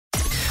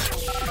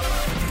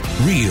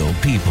Real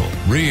people,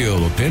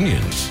 real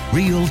opinions,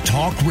 real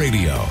talk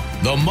radio.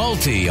 The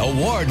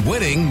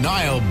multi-award-winning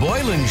Niall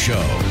Boylan Show.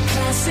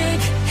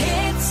 Classic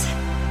hits.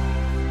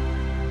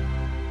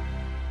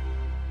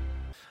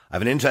 I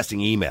have an interesting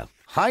email.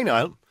 Hi,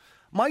 Niall.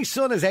 My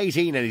son is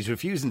 18 and he's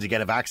refusing to get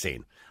a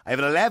vaccine. I have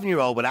an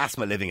 11-year-old with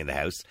asthma living in the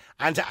house.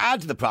 And to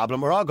add to the problem,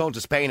 we're all going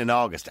to Spain in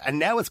August. And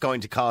now it's going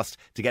to cost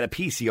to get a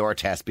PCR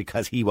test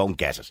because he won't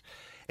get it.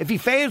 If he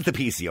fails the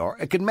PCR,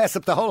 it could mess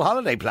up the whole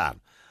holiday plan.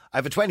 I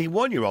have a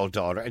 21-year-old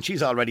daughter and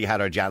she's already had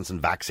her Janssen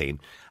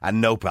vaccine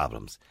and no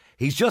problems.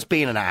 He's just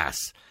being an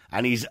ass.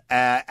 And he's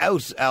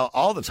out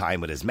all the time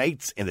with his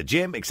mates in the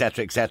gym,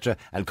 etc.,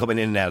 and coming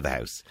in and out of the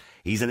house.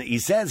 He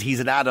says he's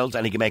an adult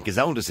and he can make his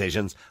own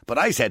decisions, but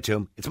I said to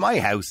him, it's my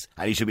house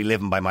and he should be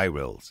living by my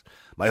rules.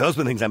 My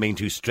husband thinks I'm being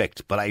too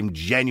strict, but I'm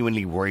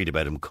genuinely worried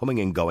about him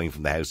coming and going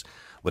from the house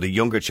with a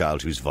younger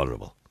child who's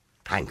vulnerable.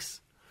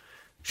 Thanks.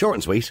 Short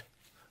and sweet.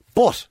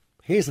 But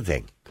here's the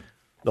thing.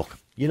 Look,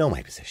 you know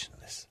my position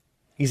on this.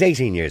 He's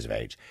 18 years of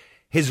age.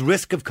 His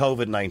risk of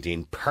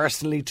COVID-19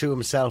 personally to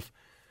himself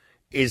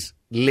is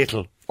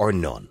little or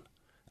none.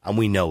 And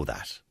we know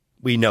that.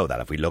 We know that.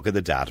 If we look at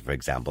the data, for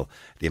example,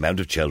 the amount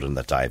of children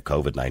that die of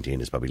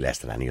COVID-19 is probably less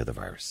than any other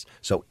virus.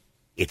 So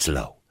it's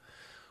low.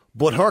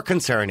 But her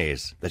concern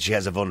is that she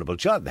has a vulnerable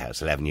child in the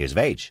house, 11 years of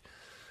age,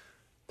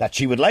 that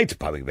she would like to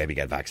probably maybe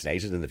get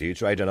vaccinated in the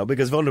future. I don't know,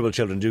 because vulnerable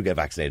children do get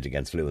vaccinated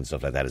against flu and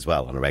stuff like that as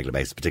well on a regular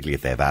basis, particularly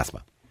if they have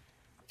asthma.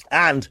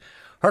 And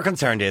her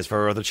concern is for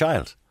her other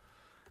child.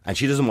 And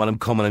she doesn't want him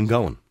coming and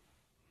going.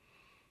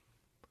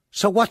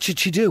 So what should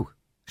she do?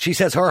 She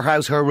says her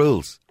house, her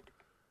rules.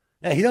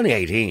 Now, he's only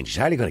 18. She's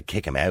hardly going to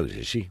kick him out,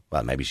 is she?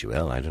 Well, maybe she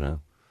will. I don't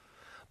know.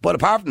 But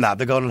apart from that,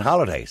 they're going on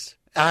holidays.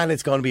 And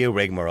it's going to be a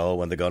rigmarole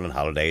when they're going on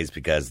holidays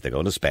because they're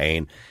going to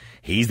Spain.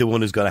 He's the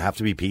one who's going to have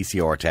to be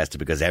PCR tested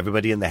because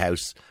everybody in the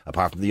house,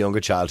 apart from the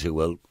younger child who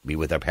will be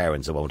with their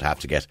parents and won't have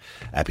to get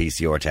a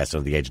PCR test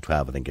under the age of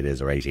 12, I think it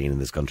is, or 18 in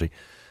this country,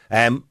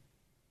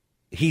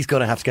 he's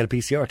going to have to get a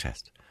PCR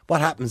test.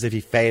 What happens if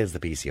he fails the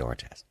PCR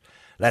test?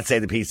 Let's say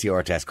the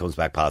PCR test comes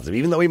back positive,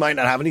 even though he might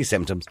not have any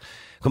symptoms,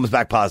 comes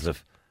back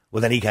positive.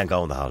 Well, then he can't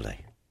go on the holiday.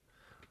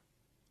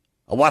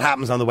 And what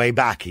happens on the way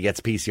back? He gets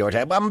a PCR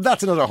test. Well,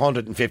 that's another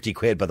 150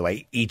 quid, by the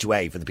way, each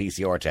way for the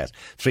PCR test.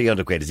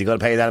 300 quid. Is he going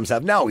to pay that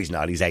himself? No, he's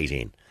not. He's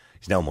 18.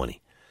 He's no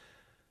money.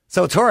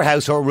 So it's her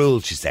house, her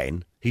rules, she's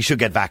saying. He should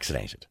get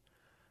vaccinated.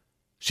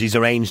 She's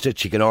arranged it.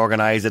 She can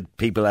organise it.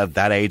 People of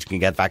that age can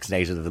get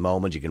vaccinated at the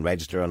moment. You can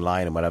register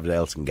online and whatever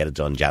else and get it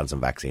done.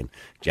 Janssen vaccine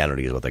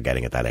generally is what they're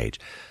getting at that age.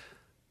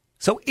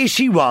 So is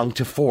she wrong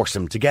to force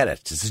him to get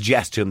it, to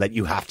suggest to him that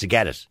you have to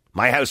get it?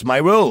 My house, my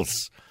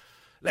rules.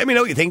 Let me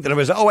know what you think. The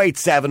number is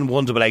 087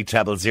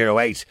 188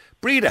 0008.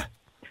 Breda.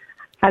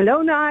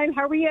 Hello, Niall.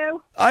 How are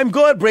you? I'm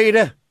good,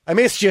 Breda. I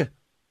missed you.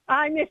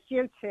 I missed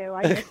you too.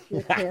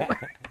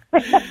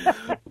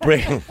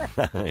 Breda.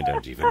 I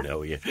don't even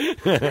know you.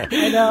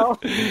 I know.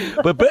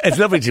 but it's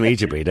lovely to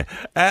meet you, Breda.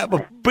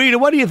 But Breda,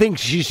 what do you think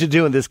she should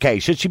do in this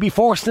case? Should she be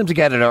forcing him to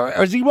get it, or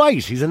is he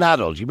right? He's an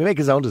adult. He can make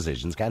his own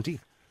decisions, can't he?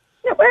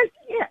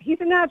 Yeah,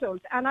 he's an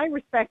adult, and I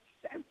respect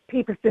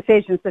people's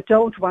decisions that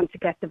don't want to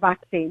get the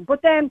vaccine.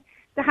 But then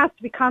there has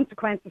to be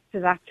consequences to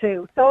that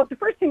too. So the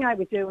first thing I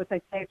would do is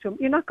I'd say to him,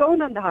 you're not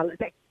going on the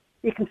holiday.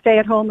 You can stay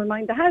at home and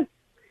mind the house.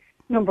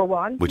 Number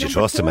one. Would you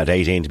trust him at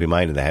 18 to be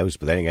minding the house?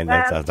 But then again,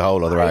 that's a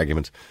whole other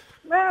argument.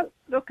 Well,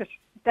 look,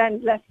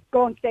 then let's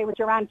go and stay with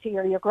your auntie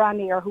or your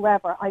granny or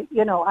whoever. I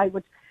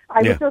would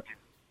just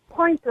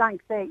point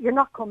blank say, you're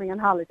not coming on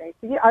holiday.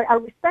 So I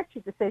respect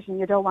your decision.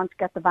 You don't want to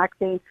get the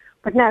vaccine.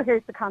 But now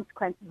here's the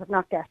consequences of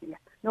not getting it.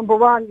 Number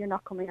one, you're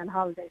not coming on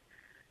holidays.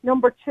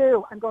 Number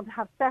two, I'm going to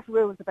have set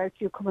rules about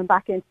you coming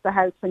back into the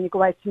house when you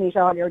go out to meet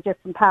all your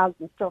different pals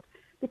and stuff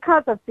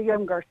because of the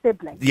younger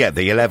sibling. Yeah,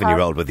 the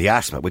 11-year-old with the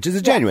asthma, which is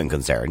a genuine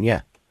concern,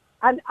 yeah.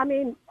 And, I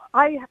mean,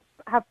 I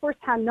have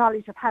first-hand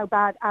knowledge of how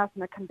bad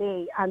asthma can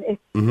be, and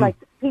it's like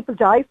people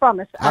die from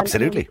it.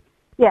 Absolutely.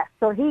 Yeah,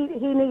 so he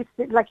needs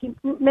to,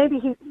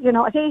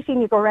 at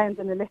 18 you go around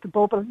in a little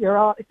bubble,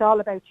 it's all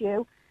about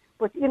you.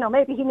 But,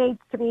 maybe he needs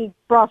to be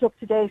brought up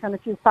to date on a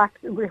few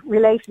facts in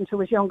relation to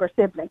his younger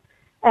sibling.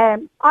 I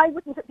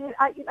wouldn't,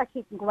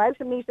 he can go out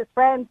and meet his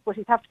friends, but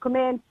he'd have to come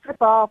in,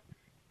 strip off,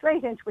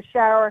 straight into a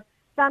shower,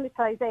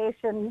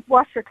 sanitisation,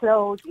 wash your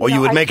clothes.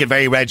 You would make it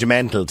very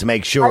regimental to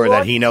make sure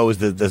that he knows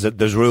that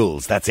there's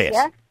rules, that's it.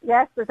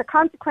 Yes, there's a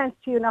consequence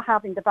to you not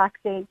having the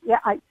vaccine. Yeah,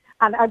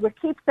 I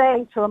would keep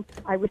saying to him,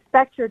 I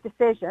respect your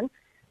decision,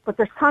 but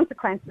there's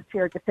consequences to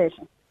your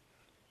decision.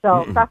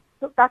 So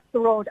that's the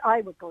road I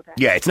would go down.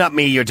 Yeah, it's not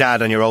me, your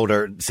dad and your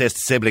older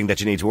sibling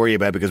that you need to worry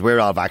about because we're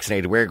all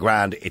vaccinated, we're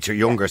grand. It's your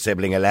younger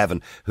sibling,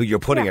 11, who you're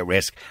putting at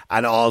risk.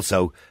 And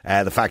also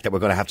the fact that we're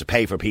going to have to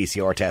pay for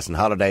PCR tests and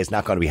holidays,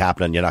 not going to be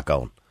happening, you're not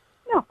going.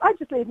 No, I'd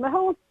just leave him at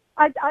home.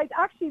 I'd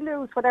actually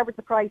lose whatever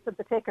the price of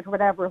the ticket or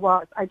whatever it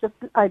was. I'd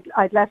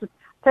let it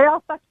say,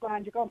 oh, that's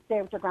grand, you're going to stay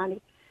with your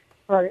granny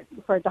for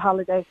the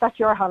holidays. That's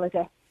your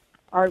holiday.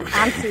 Or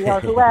auntie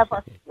or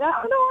whoever. Yeah,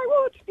 no, I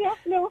would. Yeah,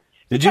 no.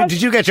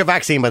 Did you get your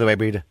vaccine, by the way,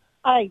 Breda?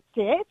 I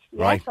did. Yes,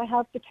 Right. I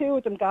have the two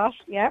of them got.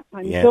 Yeah,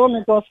 I'm Yeah. done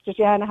and dusted.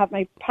 Yeah, and I have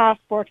my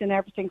passport and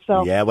everything.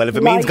 So Yeah, well, if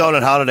it means going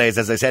on holidays,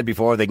 as I said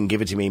before, they can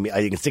give it to me.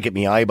 You can stick it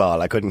in my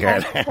eyeball. I couldn't care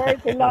less. Where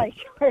they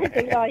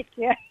like,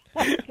 yeah.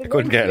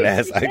 Couldn't care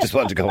less. I just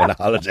want to go on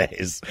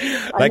holidays.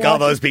 Like all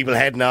those people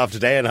heading off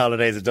today on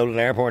holidays at Dublin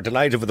Airport.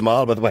 Delighted for them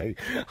all, by the way.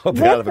 Hope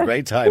they all have a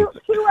great time.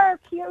 2 hour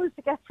queues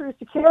to get through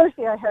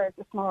security, I heard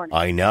this morning.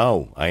 I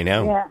know.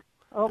 Yeah.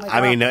 Oh my God.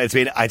 I mean, it's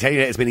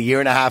been a year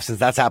and a half since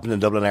that's happened in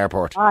Dublin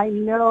Airport. I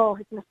know.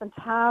 It's been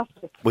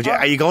fantastic.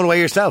 Are you going away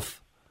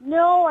yourself?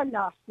 No, I'm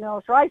not.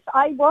 No. So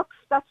I work.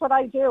 That's what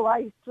I do.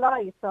 I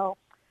fly. So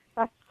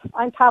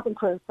I'm cabin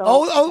crew.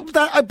 So.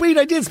 Breen,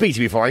 I did speak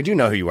to you before. I do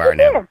know who you are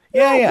now.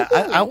 Yeah.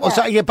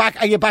 So are you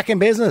back in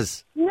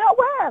business? No.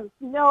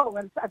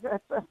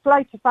 A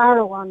flight to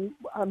Faro on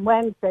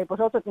Wednesday, but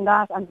other than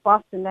that, and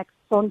Boston next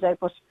Sunday.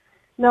 But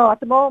no, at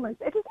the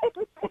moment, it'll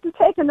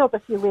take another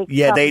few weeks.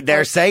 Yeah,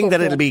 they're saying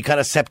that it'll be kind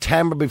of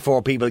September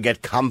before people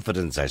get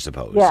confidence, I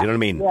suppose. Yeah, you know what I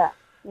mean?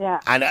 Yeah.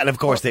 And of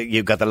course,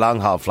 you've got the long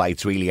haul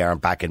flights really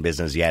aren't back in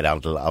business yet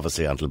until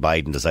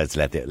Biden decides to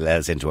let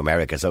us into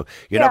America. So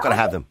you're not going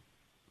to have them.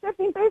 They've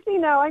been busy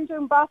now. I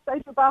do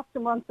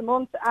Boston once a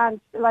month, and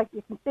like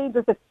you can see,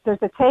 there's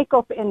a take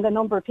up in the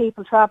number of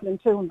people travelling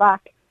to and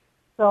back.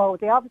 So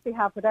they obviously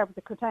have whatever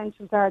the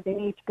credentials are they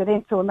need to get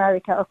into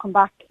America or come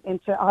back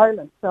into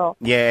Ireland. So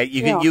yeah,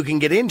 you can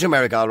get into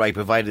America all right,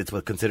 provided it's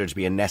what's considered to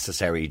be a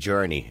necessary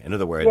journey. In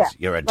other words,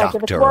 you're a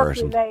doctor or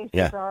something.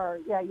 Or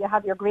you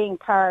have your green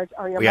card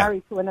or you're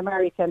married to an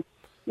American.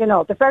 You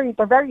know, they're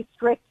very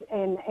strict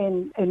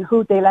in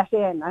who they let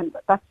in, and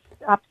that's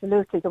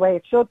absolutely the way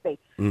it should be.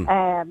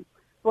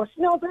 But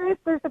no,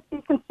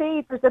 you can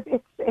see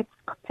it's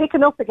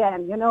picking up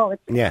again. You know,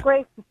 it's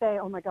great to say,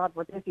 oh my God,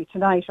 we're busy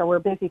tonight or we're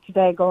busy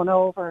today going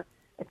over.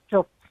 It's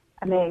just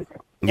amazing.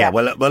 Yeah,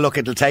 well, look,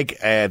 it'll take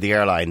the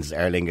airlines,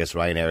 Aer Lingus,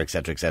 Ryanair,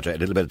 etc., a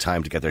little bit of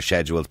time to get their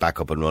schedules back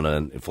up and running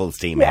and full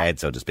steam ahead,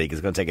 so to speak. It's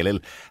going to take a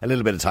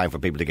little bit of time for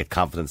people to get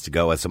confidence to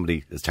go. As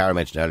Tara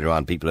mentioned earlier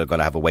on, people are going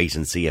to have a wait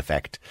and see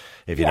effect,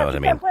 if you know what I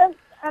mean. Well,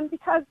 and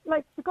because,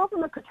 like, the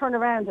government could turn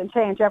around and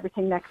change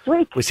everything next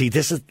week. Well, see,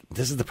 this is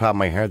the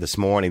problem I heard this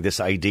morning, this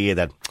idea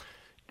that,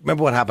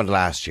 remember what happened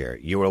last year?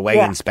 You were away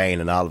in Spain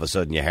and all of a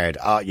sudden you heard,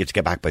 you have to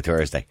get back by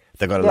Thursday.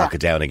 They're going to lock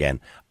it down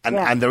again.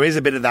 And there is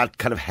a bit of that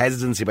kind of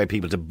hesitancy by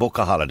people to book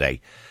a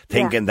holiday,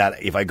 thinking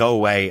that if I go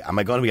away, am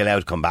I going to be allowed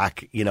to come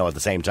back, at the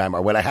same time?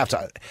 Or will I have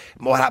to,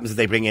 what happens if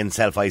they bring in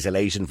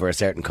self-isolation for a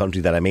certain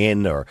country that I'm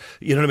in? Or,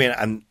 you know what I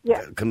mean?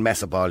 And can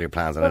mess up all your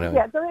plans. I don't know.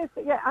 Yeah, there is.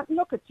 Yeah, and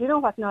look, you know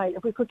what, Niall?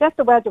 If we could get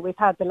the weather we've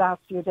had the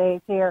last few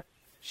days here,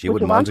 she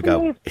wouldn't want to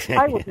go.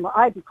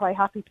 I'd be quite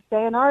happy to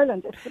stay in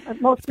Ireland. It's the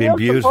most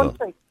beautiful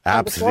country.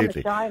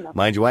 Absolutely.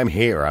 Mind you, I'm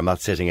here. I'm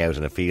not sitting out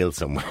in a field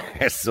somewhere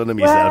sunning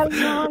myself.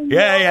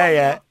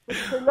 Yeah.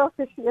 Look,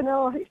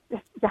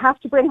 you have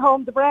to bring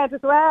home the bread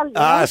as well.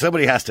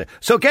 Somebody has to.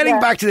 So getting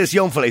back to this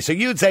young fella, so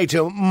you'd say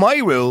to him, my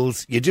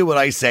rules, you do what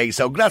I say.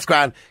 So that's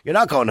grand. You're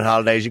not going on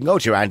holidays. You can go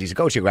to your aunties,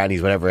 go to your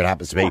grannies, whatever it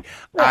happens to be.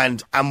 Yeah.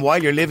 And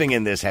while you're living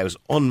in this house,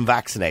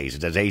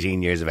 unvaccinated at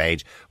 18 years of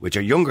age, with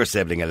your younger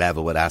sibling at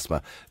level with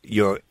asthma,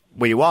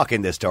 when you walk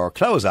in this door,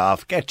 close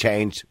off, get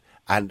changed,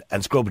 and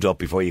scrubbed up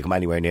before you come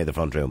anywhere near the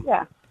front room.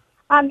 Yeah.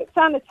 And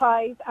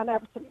sanitise and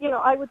everything.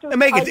 I would do.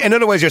 In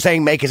other words, you're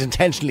saying make it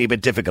intentionally a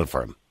bit difficult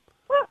for him.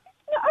 Well,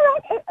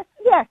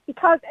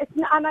 because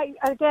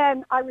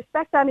I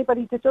respect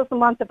anybody that doesn't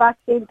want the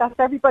vaccine. That's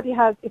everybody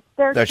has. It's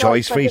their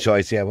choice, free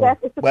choice. Yeah. Yes,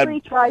 it's a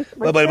free choice.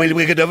 Well, but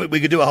we could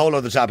do a whole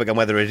other topic on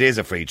whether it is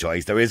a free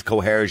choice. There is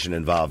coercion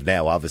involved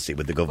now, obviously,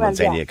 with the government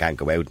saying you can't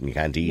go out and you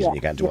can't eat and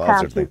you can't do all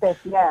sorts of things.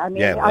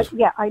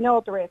 I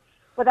know there is.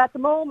 But at the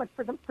moment,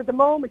 for the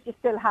moment, you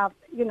still have,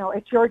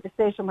 it's your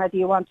decision whether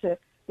you want to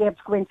be able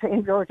to go into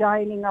indoor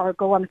dining or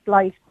go on a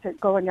flight to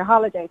go on your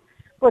holiday.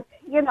 But,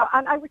 and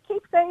I would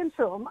keep saying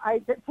to him,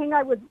 the thing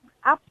I would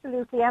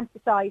absolutely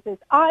emphasise is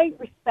I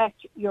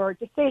respect your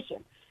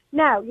decision.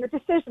 Now, your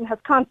decision has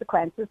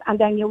consequences, and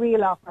then you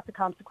reel off what the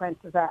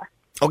consequences are.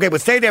 OK,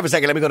 but stay there for a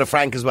second. Let me go to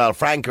Frank as well.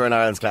 Frank, you're in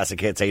Ireland's Classic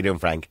Hits. How you doing,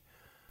 Frank?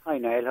 Hi,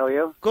 Niall. How are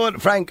you?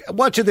 Good. Frank,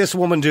 what should this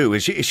woman do?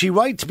 Is she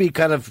right to be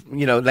kind of,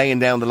 laying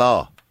down the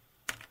law?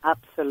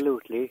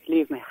 Absolutely.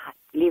 Leave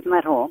him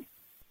at home.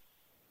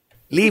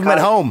 Leave him at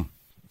home?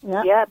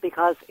 Yeah,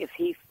 because if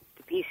the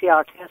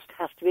PCR test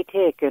has to be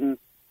taken,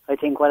 I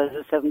think,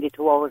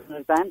 72 hours in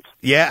advance.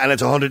 Yeah, and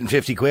it's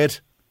 150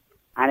 quid.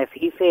 And if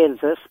he fails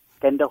it,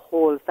 then the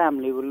whole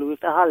family will lose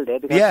the holiday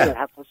because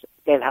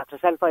they'll have to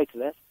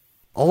self-isolate.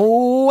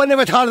 Oh, I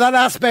never thought of that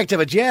aspect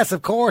of it. Yes,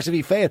 of course, if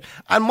he failed.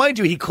 And mind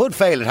you, he could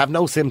fail and have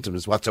no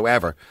symptoms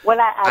whatsoever.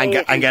 And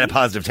get a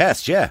positive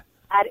test, yeah.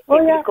 If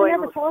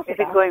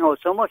it's going out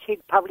so much, he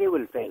probably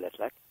will fail it.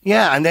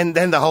 Yeah, and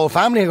then the whole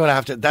family are going to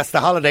have to... That's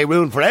the holiday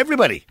rule for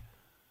everybody.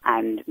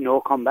 And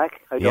no comeback.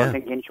 I don't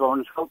think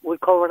insurance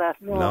would cover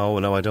that. No,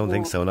 I don't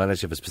think so. Not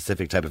unless you have a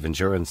specific type of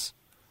insurance.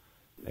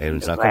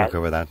 It's not going to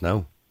cover that,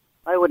 no.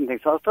 I wouldn't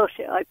think so. So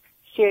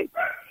she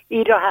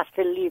either has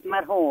to leave him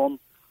at home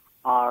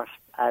or,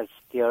 as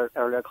the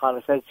earlier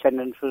caller said, send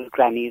him to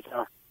grannies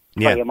or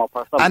tie him up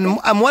or something.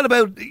 And what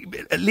about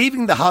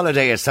leaving the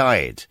holiday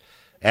aside?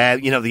 The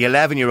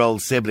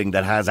 11-year-old sibling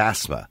that has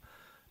asthma,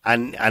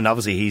 and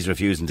obviously he's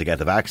refusing to get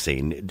the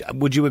vaccine.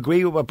 Would you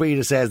agree with what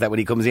Breda says, that when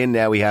he comes in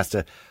now he has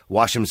to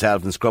wash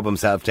himself and scrub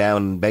himself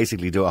down and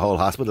basically do a whole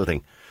hospital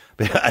thing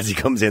as he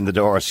comes in the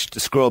door,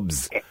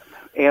 scrubs?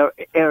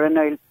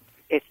 Aaron,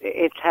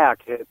 it's hard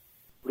to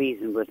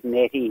reason with an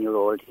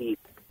 18-year-old.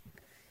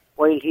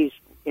 While he's,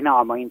 in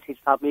our minds, he's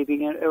probably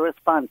being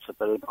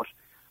irresponsible, but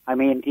I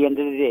mean, at the end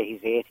of the day,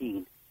 he's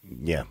 18.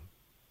 Yeah.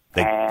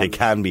 They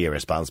can be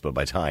irresponsible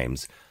by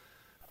times.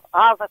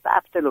 Oh, that's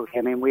absolutely.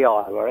 I mean, we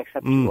all are,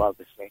 except you,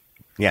 obviously.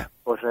 Yeah.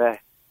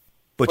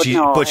 But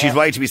she's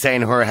right to be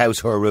saying her house,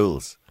 her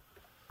rules.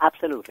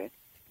 Absolutely.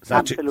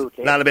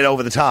 Absolutely. Not a bit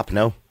over the top,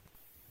 no?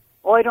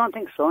 Oh, I don't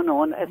think so,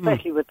 no, and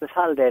especially with this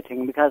holiday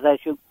thing, because I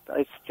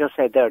just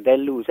said there, they'll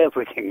lose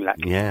everything.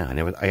 Like.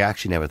 Yeah, I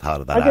actually never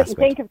thought of that aspect. I didn't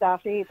think of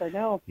that either,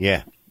 no.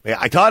 Yeah.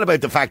 I thought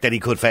about the fact that he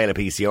could fail a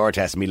PCR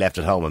test and be left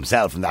at home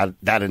himself, and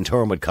that in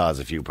turn would cause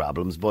a few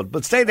problems.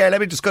 But stay there,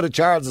 let me just go to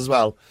Charles as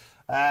well.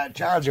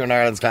 Charles, you're in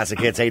Ireland's Classic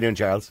Hits. How you doing,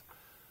 Charles?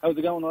 How's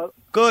it going, Will?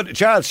 Good.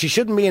 Charles, she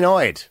shouldn't be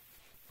annoyed.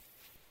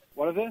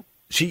 What is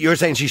it? You're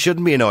saying she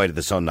shouldn't be annoyed at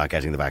the son not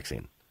getting the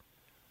vaccine?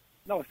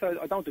 No, so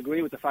I don't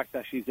agree with the fact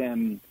that she's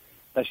taking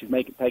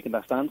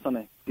that stance on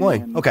it.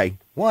 Why? Okay.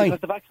 Why?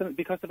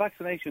 Because the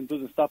vaccination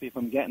doesn't stop you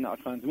from getting it or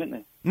transmitting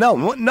it.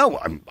 No.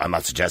 I'm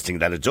not suggesting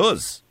that it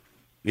does.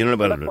 You know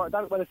about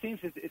it. Well, it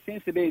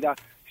seems to be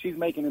that she's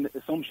making an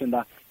assumption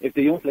that if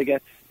the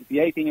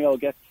 18-year-old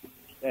gets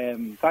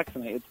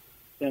vaccinated,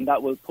 then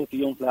that will put the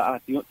younger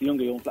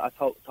young fella at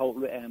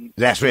total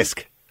less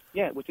risk.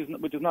 Yeah, which is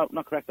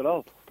not correct at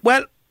all.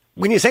 Well,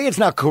 when you say it's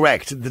not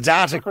correct,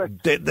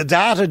 the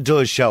data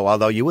does show,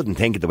 although you wouldn't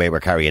think it the way we're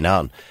carrying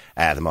on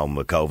at the moment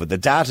with COVID, the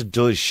data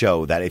does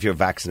show that if you're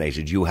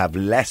vaccinated, you have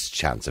less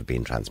chance of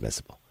being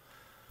transmissible.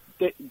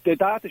 The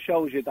data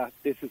shows you that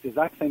this is the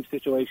exact same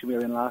situation we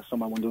were in last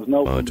summer when there was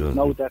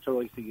no death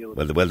or ICU.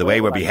 Well, the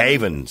way we're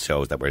behaving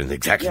shows that we're in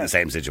exactly the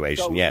same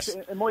situation, so, yes.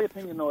 In my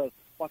opinion, Noel,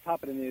 what's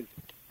happening is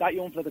that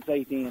young fella that's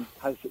 18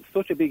 has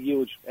such a big,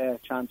 huge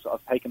chance of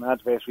taking an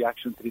adverse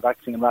reaction to the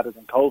vaccine rather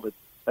than COVID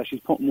that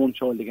she's putting one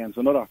child against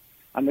another.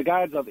 And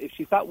regards of if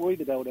she's that worried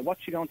about it,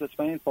 what's she going to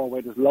Spain for?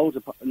 Where there's loads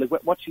of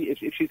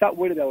if she's that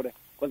worried about it,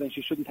 well then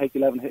she shouldn't take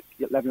the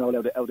 11-year-old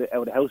out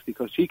of the house,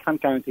 because she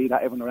can't guarantee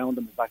that everyone around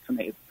them is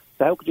vaccinated.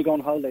 So how could you go on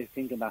holidays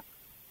thinking that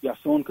your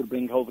son could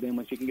bring COVID in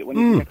when you can get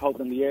COVID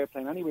in the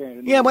airplane anywhere?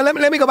 Yeah, well,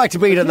 let me go back to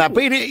Breda on that.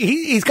 Breda,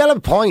 he's got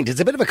a point. It's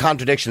a bit of a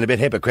contradiction, a bit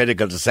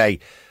hypocritical to say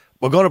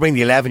we're going to bring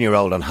the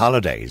 11-year-old on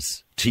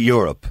holidays to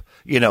Europe.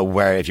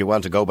 Where if you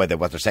want to go by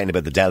what they're saying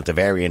about the Delta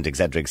variant,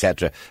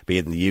 etc., be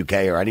it in the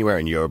UK or anywhere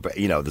in Europe,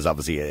 there's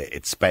obviously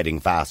it's spreading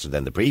faster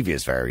than the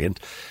previous variant.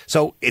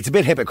 So it's a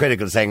bit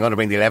hypocritical saying I'm going to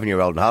bring the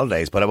 11-year-old on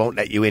holidays, but I won't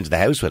let you into the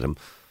house with him.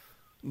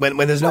 When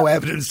there's no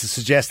evidence to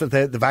suggest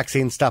that the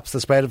vaccine stops the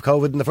spread of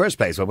COVID in the first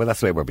place. Well,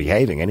 that's the way we're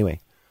behaving anyway.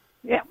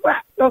 Yeah, well,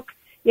 look,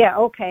 yeah,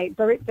 okay,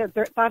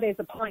 that is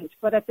a point.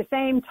 But at the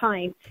same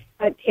time,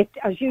 it,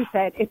 as you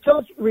said, it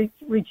does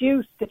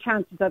reduce the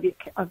chances of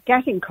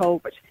getting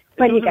COVID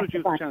when you get the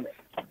vaccine.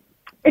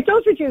 It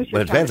does reduce your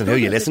Well, it depends on who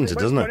you listen to,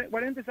 doesn't it?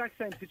 We're in the exact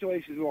same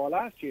situation we were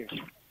last year.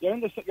 You're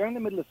in the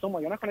middle of summer.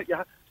 You're not going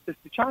to. The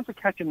chance of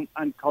catching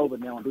COVID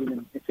now and being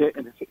in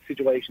a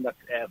situation that's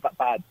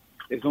bad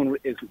is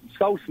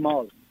so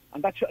small.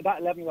 And that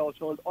 11-year-old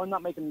child, I'm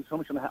not making an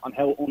assumption on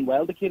how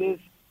unwell the kid is,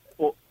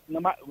 but no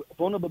matter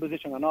vulnerable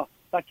position or not,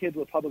 that kid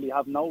will probably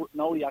have no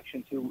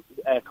reaction to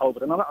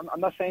COVID. And I'm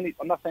not saying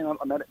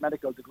I'm a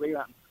medical degree.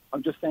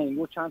 I'm just saying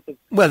your chance of...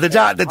 Well, the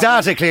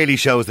data clearly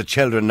shows that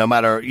children, no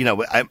matter,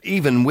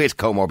 even with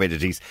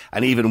comorbidities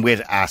and even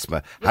with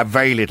asthma, have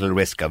very little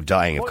risk of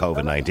dying of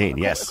COVID-19,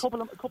 yes. A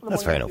couple of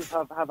that's fair enough.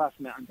 Have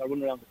asthma and they're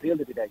running around the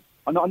field every day.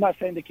 I'm not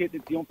saying the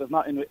young is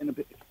not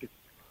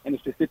in a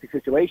specific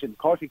situation. Of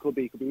course, he could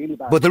be really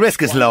bad. But the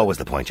risk is low, is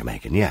the point you're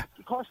making, yeah.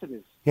 Of course it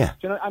is. Yeah.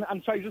 Do you know,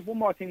 and sorry, just one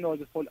more thing, though,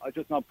 I'll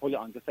just not pull it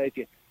on. Just say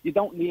to you, you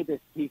don't need this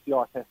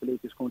PCR test to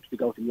leave this country to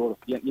go to Europe.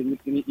 You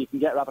can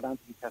get rapid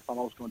antigen tests from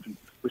most countries,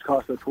 which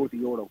cost about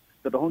 €40.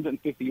 So the €150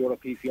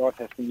 PCR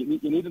testing,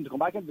 you need them to come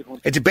back into the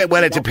country.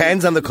 It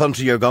depends on the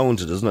country you're going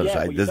to, doesn't it?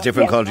 Yeah, there's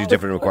different countries,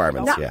 different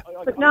requirements, yeah.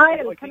 But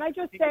Niall, can I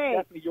just say...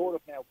 Definitely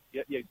Europe now.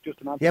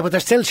 Yeah, but they're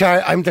still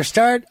charging...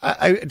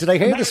 Did I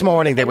hear this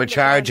morning they were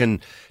charging...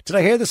 Did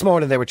I hear this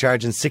morning they were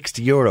charging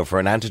 €60 for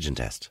an antigen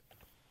test?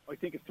 I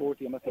think it's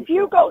 40. If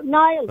you go,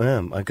 Niall...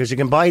 Because you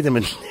can buy them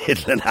in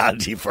Lidl and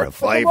Aldi for a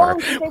fiver.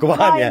 Go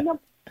on, yeah.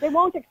 They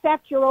won't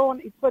accept your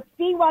own... But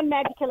D1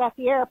 Medical at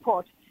the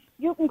airport,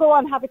 you can go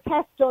and have a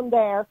test done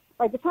there.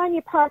 By the time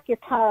you park your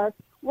car,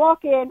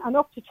 walk in and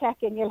up to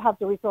check-in, you'll have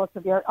the results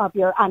of your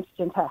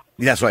antigen test.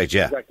 That's right,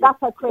 yeah. Exactly. That's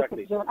how quick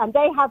it's done. And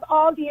they have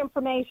all the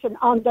information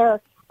on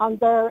their well,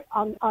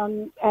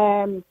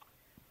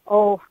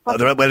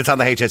 it's on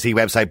the HSE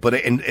website, but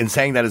in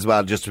saying that as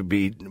well, just to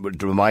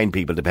remind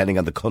people, depending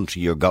on the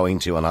country you're going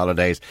to on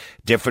holidays,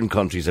 different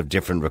countries have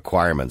different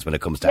requirements when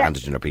it comes to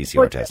antigen or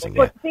PCR testing.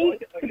 But see,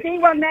 the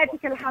B1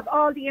 Medical have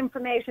all the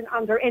information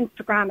on their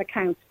Instagram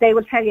accounts. They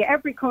will tell you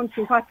every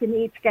country what you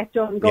need to get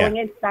done going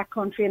into that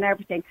country and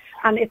everything.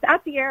 And it's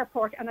at the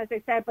airport. And as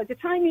I said, by the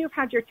time you've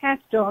had your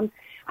test done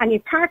and you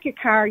park your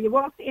car, you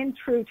walk in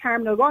through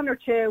Terminal 1 or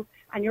 2,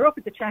 and you're up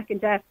at the check-in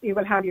desk, you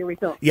will have your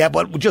results. Yeah,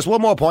 but just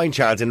one more point,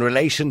 Charles, in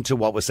relation to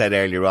what was said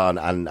earlier on,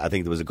 and I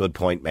think there was a good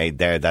point made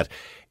there, that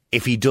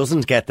if he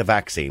doesn't get the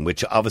vaccine,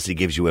 which obviously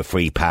gives you a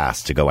free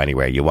pass to go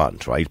anywhere you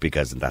want, right?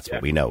 Because that's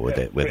what we know with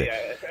it.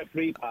 A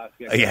free pass.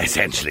 Yeah,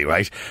 essentially,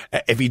 right?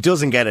 If he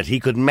doesn't get it, he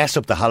could mess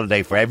up the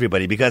holiday for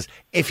everybody, because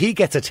if he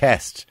gets a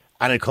test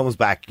and it comes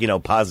back,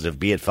 positive,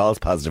 be it false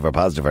positive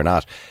or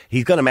not,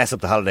 he's going to mess up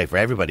the holiday for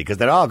everybody, because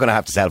they're all going to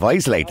have to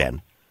self-isolate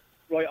then.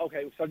 Right,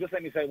 okay, so just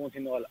let me say one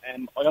thing, Noel.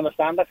 I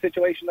understand that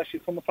situation that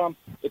she's coming from.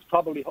 It's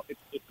probably,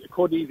 it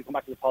could easily come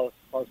back to the false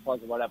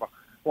positive or whatever.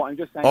 But I'm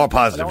just saying... Or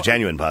positive,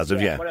 genuine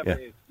positive, yeah. Whatever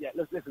it is. Yeah,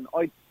 listen,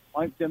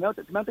 the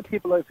amount of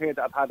people I've heard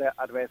that have had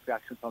adverse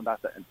reactions from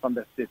that, they're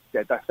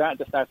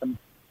starting to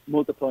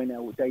multiply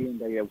now, day in,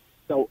 day out.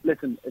 So,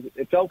 listen,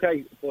 it's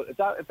okay, but if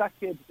that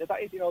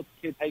 18-year-old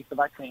kid takes the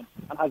vaccine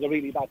and has a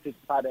really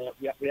bad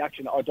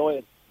reaction or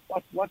dies,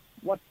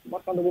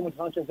 what's on the woman's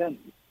conscience then?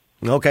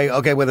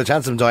 Okay, well, the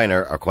chances of dying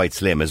are quite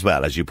slim as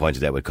well, as you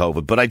pointed out with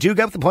COVID. But I do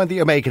get the point that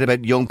you're making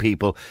about young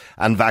people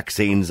and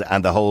vaccines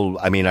and the whole,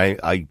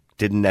 I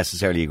didn't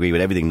necessarily agree with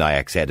everything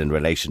Nyack said in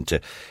relation to,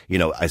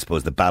 I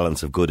suppose the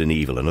balance of good and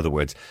evil. In other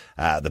words,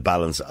 the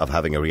balance of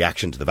having a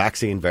reaction to the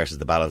vaccine versus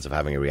the balance of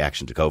having a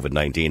reaction to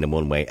COVID-19, and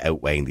one way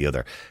outweighing the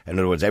other. In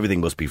other words,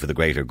 everything must be for the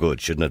greater good,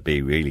 shouldn't it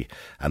be, really?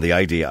 And the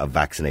idea of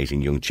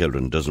vaccinating young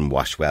children doesn't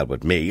wash well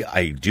with me.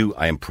 I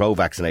am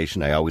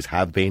pro-vaccination. I always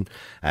have been,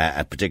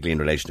 and particularly in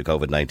relation to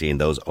COVID-19,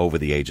 those over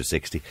the age of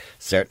 60.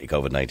 Certainly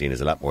COVID-19 is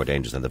a lot more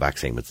dangerous than the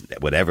vaccine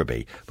would ever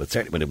be. But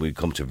certainly when we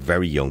come to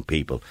very young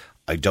people,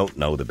 I don't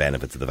know the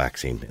benefits of the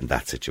vaccine in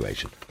that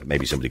situation. But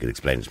maybe somebody could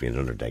explain it to me in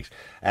another date.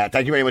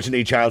 Thank you very much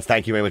indeed, Charles.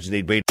 Thank you very much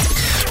indeed, Breed.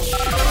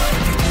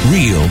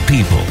 Real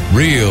people,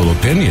 real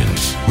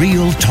opinions,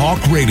 real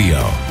talk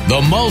radio.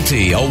 The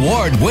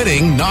multi-award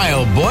winning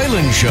Niall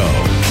Boylan Show.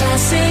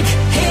 Classic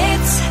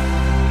hits.